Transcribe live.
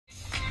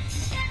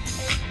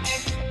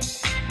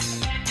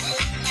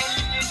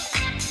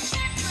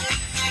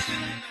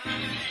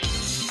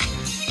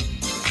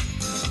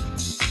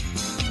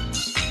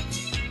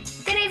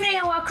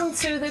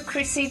to the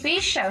Chrissy B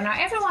Show. Now,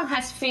 everyone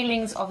has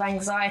feelings of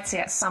anxiety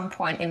at some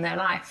point in their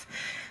life.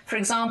 For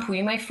example,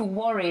 you may feel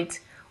worried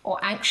or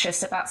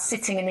anxious about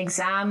sitting an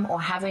exam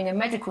or having a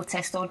medical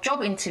test or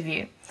job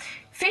interview.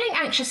 Feeling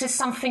anxious is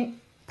something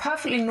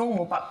perfectly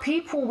normal, but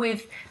people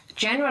with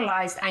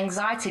generalized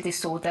anxiety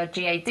disorder,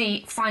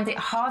 GAD, find it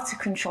hard to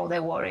control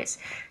their worries.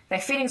 Their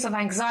feelings of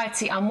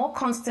anxiety are more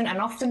constant and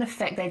often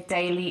affect their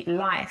daily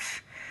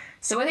life.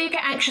 So whether you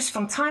get anxious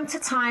from time to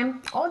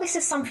time or this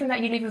is something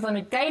that you live with on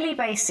a daily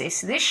basis,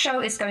 this show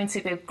is going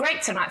to be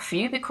great tonight for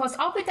you because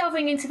I'll be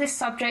delving into this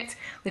subject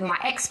with my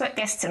expert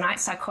guest tonight,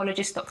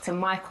 psychologist Dr.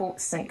 Michael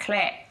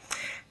Sinclair.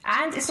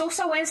 And it's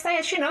also Wednesday,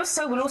 as you know,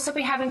 so we'll also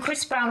be having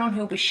Chris Brown on,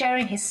 who'll be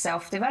sharing his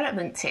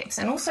self-development tips.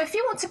 And also, if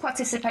you want to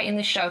participate in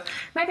the show,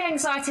 maybe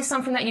anxiety is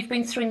something that you've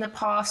been through in the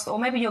past, or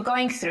maybe you're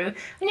going through,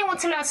 and you want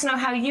to let us know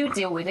how you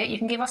deal with it, you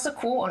can give us a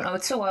call on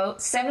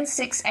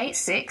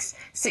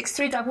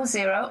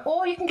 020-7686-6300,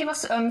 or you can give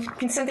us, you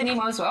can send an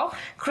email as well,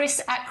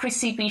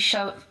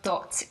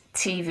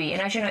 chris@chrissybshow.tv.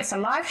 And as you know, it's a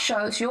live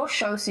show, it's your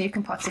show, so you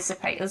can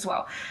participate as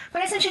well. But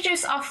let's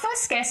introduce our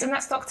first guest, and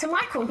that's Dr.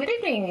 Michael. Good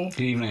evening.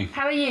 Good evening.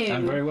 How are you?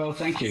 I'm very well,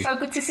 thank you. So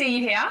good to see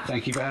you here.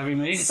 Thank you for having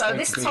me. So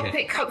this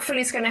topic hopefully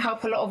is going to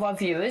help a lot of our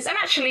viewers. And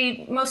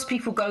actually, most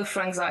people go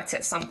through anxiety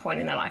at some point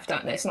in their life,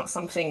 don't they? It's not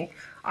something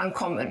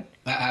uncommon.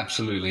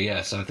 Absolutely,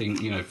 yes. I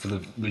think, you know, for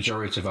the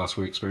majority of us,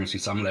 we're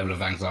experiencing some level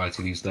of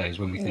anxiety these days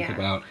when we think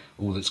about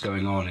all that's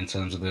going on in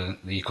terms of the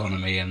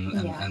economy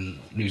and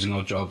losing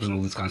our jobs and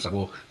all this kind of stuff,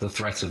 or the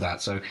threat of that.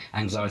 So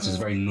anxiety is a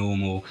very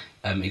normal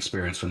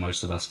experience for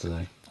most of us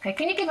today. Okay,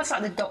 can you give us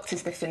like the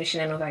doctor's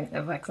definition of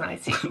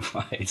anxiety?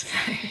 Right.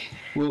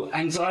 Well,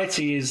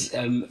 anxiety is,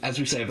 as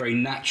we say, a very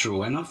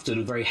natural and often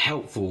a very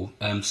helpful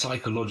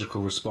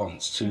psychological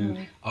response to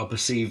our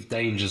perceived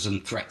dangers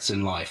and threats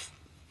in life.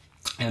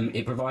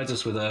 It provides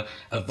us with a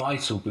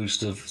vital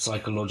boost of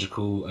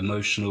psychological,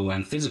 emotional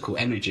and physical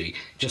energy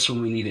just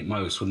when we need it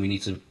most, when we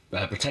need to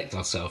protect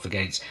ourselves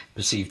against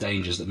perceived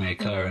dangers that may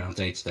occur in our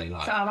day-to-day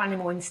life. So our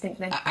animal instinct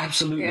then?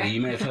 Absolutely. Yeah.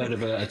 You may have heard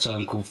of a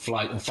term called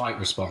flight or fight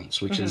response,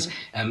 which is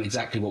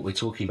exactly what we're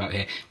talking about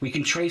here. We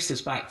can trace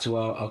this back to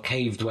our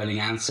cave-dwelling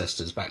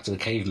ancestors, back to the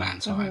caveman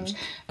times.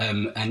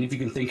 And if you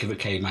can think of a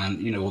caveman,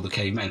 you know, or the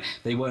cavemen,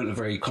 they weren't a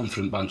very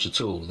confident bunch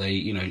at all. They,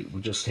 you know, were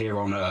just here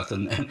on Earth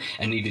and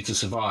needed to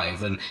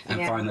survive and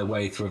find their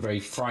way through a very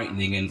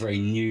frightening and very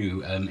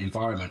new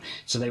environment.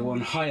 So they were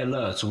on high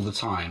alert all the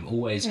time,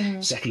 always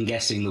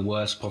second-guessing the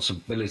worst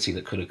possibility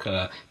that could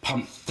occur,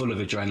 pumped full of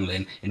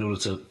adrenaline in order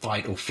to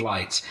fight or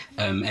flight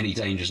any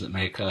dangers that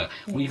may occur.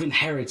 We've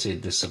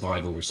inherited this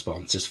survival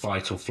response, this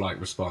fight or flight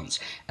response,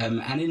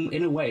 and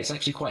in a way it's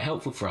actually quite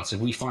helpful for us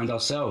if we find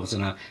ourselves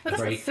in a very... It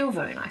doesn't feel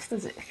very nice,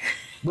 does it?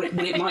 Well,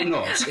 it might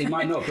not. It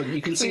might not, but you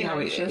can see how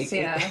it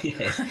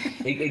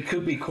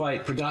could be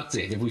quite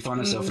productive if we find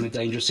ourselves in a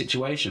dangerous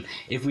situation.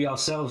 If we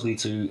ourselves need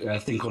to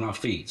think on our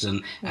feet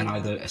and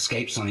either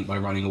escape something by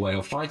running away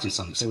or fighting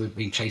something, so we're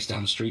being chased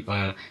down the street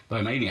by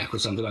a maniac or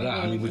something like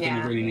that. I mean, we're going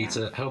to really need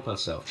to help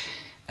ourselves.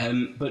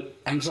 But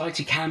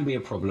anxiety can be a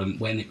problem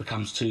when it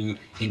becomes too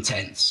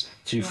intense,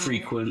 too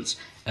frequent,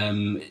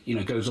 you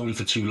know, goes on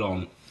for too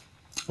long.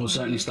 Or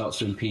certainly starts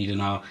to impede in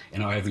our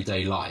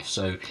everyday life.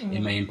 So it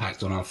may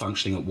impact on our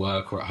functioning at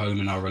work or at home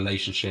in our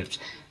relationships.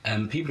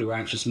 People who are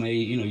anxious may,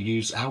 you know,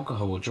 use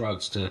alcohol or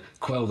drugs to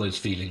quell those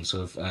feelings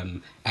of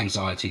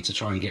anxiety, to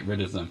try and get rid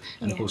of them.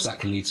 And of course that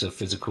can lead to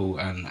physical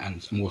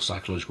and more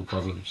psychological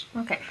problems.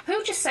 Okay. Who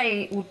would you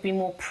say would be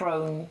more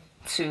prone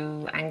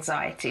to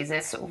anxiety? Is there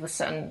sort of a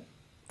certain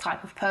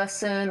type of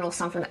person or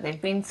something that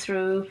they've been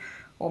through?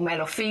 Or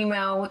male or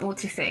female? What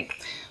do you think?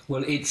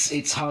 Well,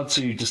 it's hard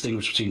to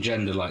distinguish between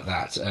gender like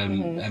that.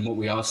 And what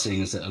we are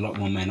seeing is that a lot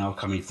more men are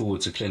coming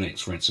forward to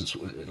clinics, for instance,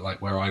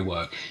 like where I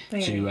work,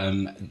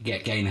 to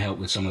gain help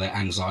with some of their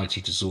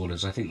anxiety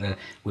disorders. I think that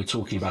we're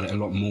talking about it a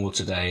lot more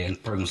today, and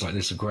programs like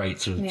this are great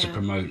to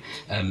promote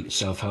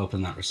self-help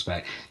in that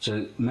respect.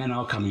 So men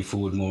are coming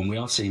forward more, and we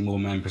are seeing more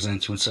men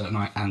presenting with certain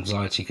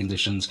anxiety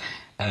conditions,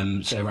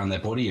 say around their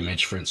body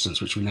image, for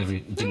instance, which we never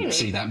didn't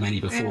see that many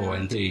before,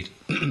 indeed.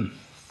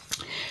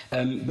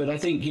 But I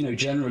think, you know,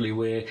 generally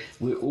we're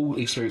all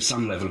experience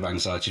some level of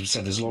anxiety. As I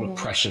said, there's a lot of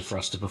pressure for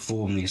us to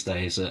perform these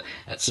days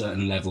at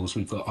certain levels.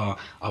 We've got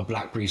our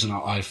BlackBerries and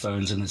our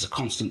iPhones, and there's a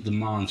constant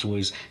demand to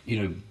always,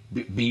 you know,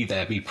 be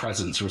there, be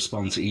present, to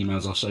respond to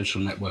emails, our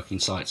social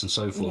networking sites and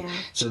so forth.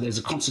 So there's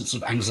a constant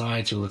sort of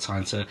anxiety all the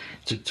time to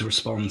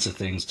respond to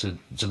things, to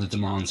the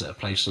demands that are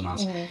placed on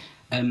us.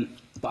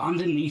 But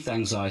underneath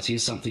anxiety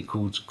is something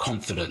called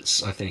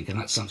confidence, I think, and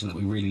that's something that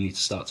we really need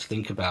to start to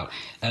think about.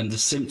 And the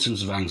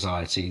symptoms of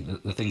anxiety,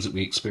 the things that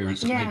we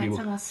experience that maybe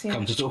we'll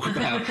come to talk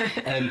about,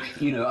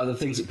 you know, are the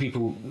things that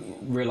people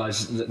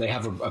realise that they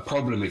have a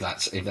problem if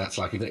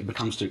it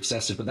becomes too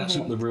excessive. But that's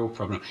not the real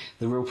problem.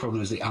 The real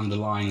problem is the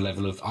underlying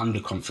level of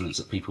underconfidence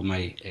that people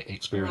may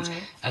experience.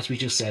 As we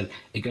just said,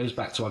 it goes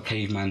back to our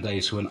caveman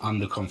days, who were an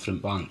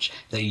underconfident bunch.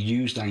 They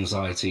used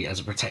anxiety as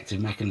a protective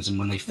mechanism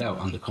when they felt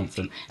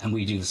underconfident, and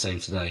we do the same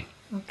today.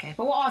 Okay,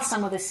 but what are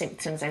some of the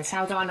symptoms then? So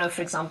how do I know,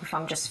 for example, if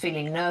I'm just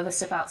feeling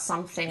nervous about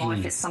something, or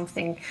if it's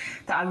something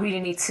that I really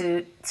need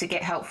to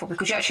get help for?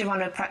 Because you actually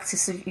run a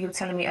practice, you were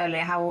telling me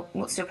earlier,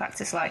 what's your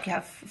practice like? You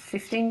have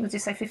 15, did you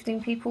say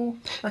 15 people?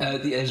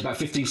 There's about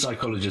 15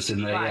 psychologists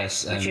in there, right,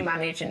 yes. Which you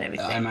manage and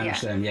everything? I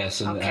manage them,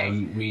 yes. And okay.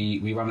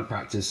 We run a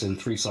practice in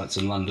 3 sites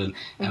in London,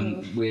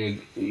 and we're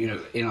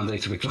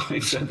inundated with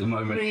clients at the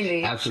moment.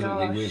 Really?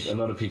 Absolutely, Gosh. with a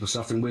lot of people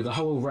suffering with a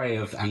whole array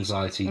of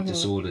anxiety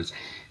disorders.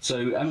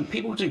 So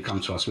people do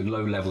come to us with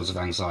low levels of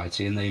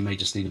anxiety, and they may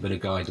just need a bit of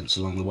guidance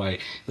along the way.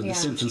 But the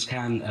symptoms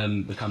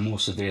can become more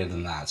severe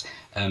than that,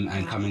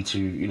 and come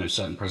into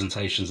certain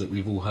presentations that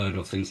we've all heard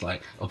of, things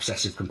like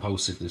obsessive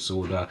compulsive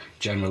disorder,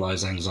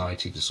 generalized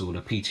anxiety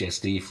disorder,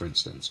 PTSD, for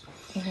instance.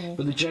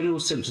 But the general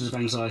symptoms of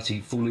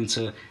anxiety fall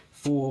into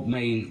 4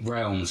 main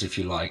realms, if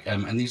you like,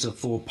 and these are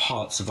 4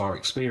 parts of our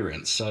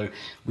experience. So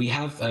we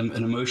have an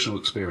emotional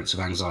experience of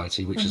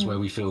anxiety, which is where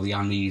we feel the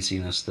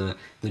uneasiness, the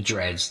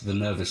dreads, the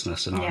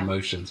nervousness in our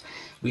emotions.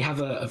 We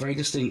have a very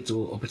distinct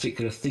or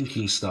particular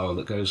thinking style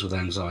that goes with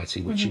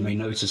anxiety, which you may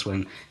notice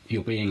when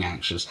you're being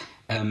anxious,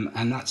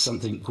 and that's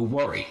something called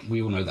worry.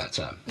 We all know that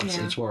term.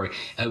 It's worry,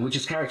 which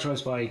is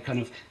characterized by kind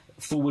of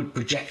forward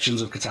projections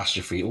of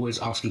catastrophe, always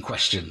asking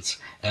questions,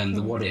 and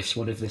the what ifs,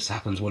 what if this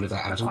happens, what if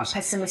that happens. Quite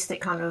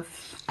pessimistic kind of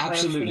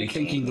absolutely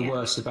thinking the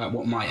worst about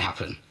what might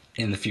happen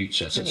in the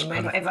future. So it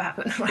may not ever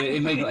happen. Right?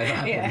 It may not ever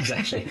happen,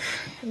 exactly.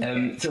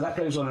 So that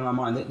goes on in our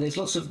mind. There's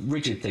lots of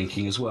rigid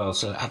thinking as well,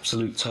 so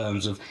absolute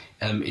terms of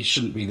it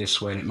shouldn't be this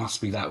way and it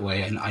must be that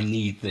way, and I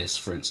need this,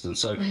 for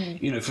instance. So,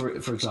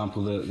 for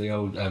example, the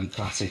old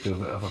classic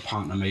of a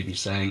partner maybe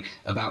saying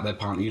about their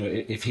partner,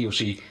 if he or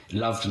she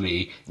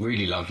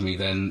really loved me,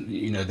 then,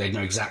 they'd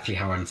know exactly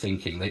how I'm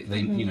thinking. They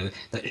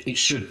that it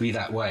should be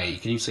that way.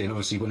 Can you see? And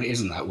obviously when it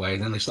isn't that way,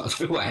 then they start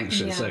to feel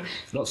anxious. So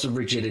lots of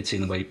rigidity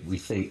in the way we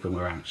think when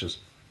we're anxious.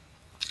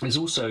 There's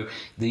also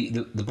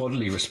the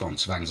bodily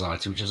response of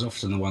anxiety, which is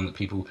often the one that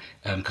people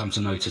come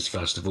to notice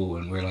first of all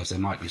and realise there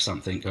might be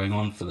something going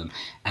on for them,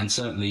 and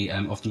certainly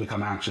often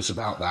become anxious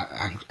about that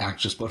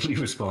anxious bodily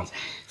response.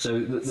 So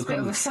it's a bit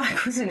of a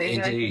cycle, isn't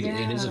it? Indeed,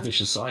 it is a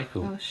vicious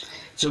cycle. Gosh.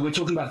 So we're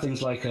talking about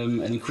things like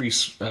an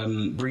increased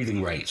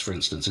breathing rates, for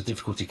instance, a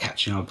difficulty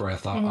catching our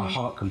breath. Our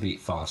heart can beat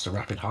fast, a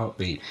rapid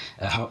heartbeat,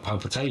 heart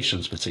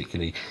palpitations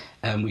particularly.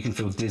 We can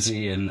feel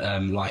dizzy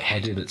and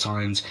lightheaded at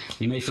times.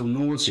 We may feel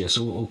nauseous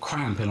or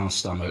cramp in our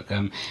stomach.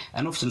 And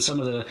often some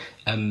of the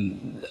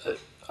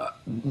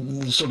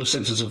sort of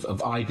symptoms of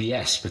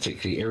IBS,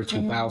 particularly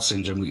irritable bowel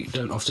syndrome, we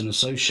don't often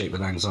associate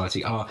with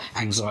anxiety, are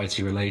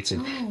anxiety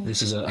related.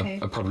 This is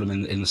a problem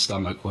in the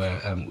stomach where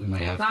we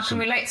may have... Now, I can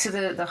relate to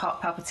the heart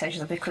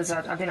palpitations because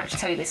I didn't actually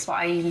tell you this, but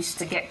I used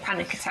to get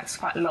panic attacks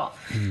quite a lot.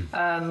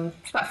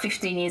 About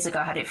 15 years ago,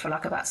 I had it for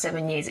like about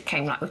 7 years. It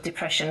came like with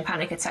depression,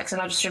 panic attacks,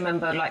 and I just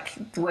remember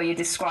like the way you're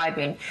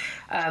describing,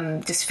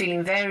 just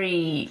feeling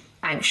very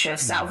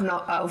anxious out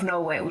of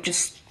nowhere. It would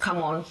just come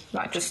on,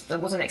 like I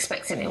wasn't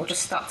expecting it. It would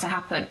just start to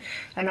happen,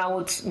 and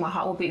my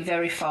heart would beat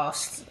very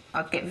fast.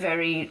 I'd get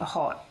very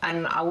hot,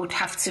 and I would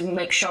have to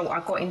make sure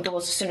I got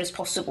indoors as soon as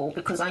possible,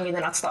 because I knew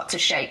then I'd start to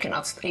shake and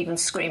I'd even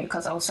scream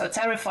because I was so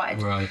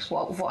terrified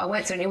what I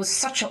went through. And it was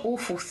such an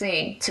awful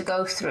thing to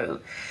go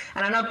through.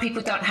 And I know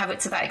people don't have it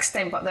to that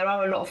extent, but there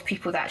are a lot of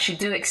people that actually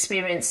do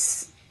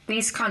experience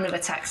these kind of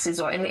attacks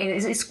as well, and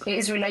it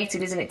is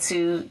related, isn't it,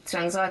 to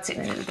anxiety at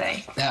the end of the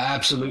day?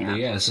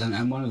 Absolutely, yes.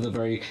 And one of the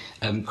very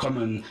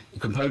common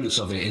components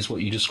of it is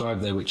what you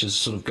described there, which is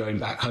sort of going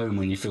back home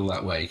when you feel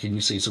that way. Can you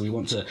see? So we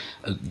want to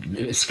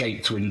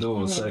escape to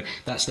indoors. So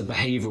that's the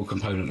behavioural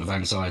component of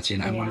anxiety,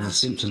 and one of the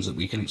symptoms that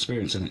we can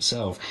experience in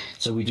itself.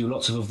 So we do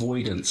lots of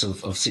avoidance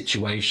of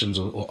situations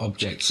or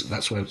objects.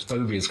 That's where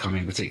phobias come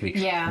in,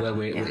 particularly, where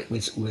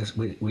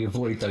we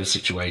avoid those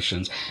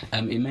situations.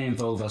 It may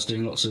involve us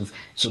doing lots of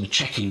sort of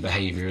checking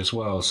behaviour as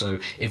well. So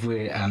if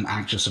we're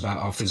anxious about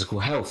our physical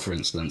health, for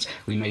instance,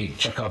 we may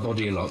check our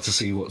body a lot to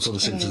see what sort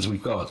of symptoms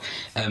we've got.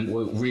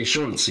 We're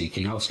reassurance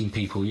seeking, asking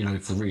people,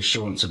 for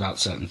reassurance about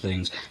certain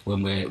things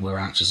when we're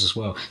anxious as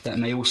well. That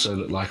may also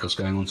look like us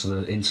going onto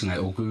the internet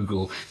or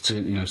Google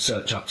to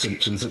search up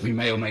symptoms that we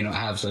may or may not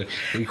have. So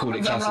we call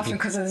it. I'm laughing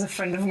because there's a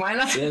friend of mine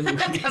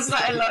that does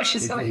that a lot.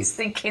 She's always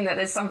thinking that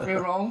there's something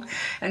wrong,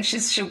 and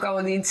she'll go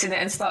on the internet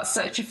and start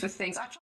searching for things.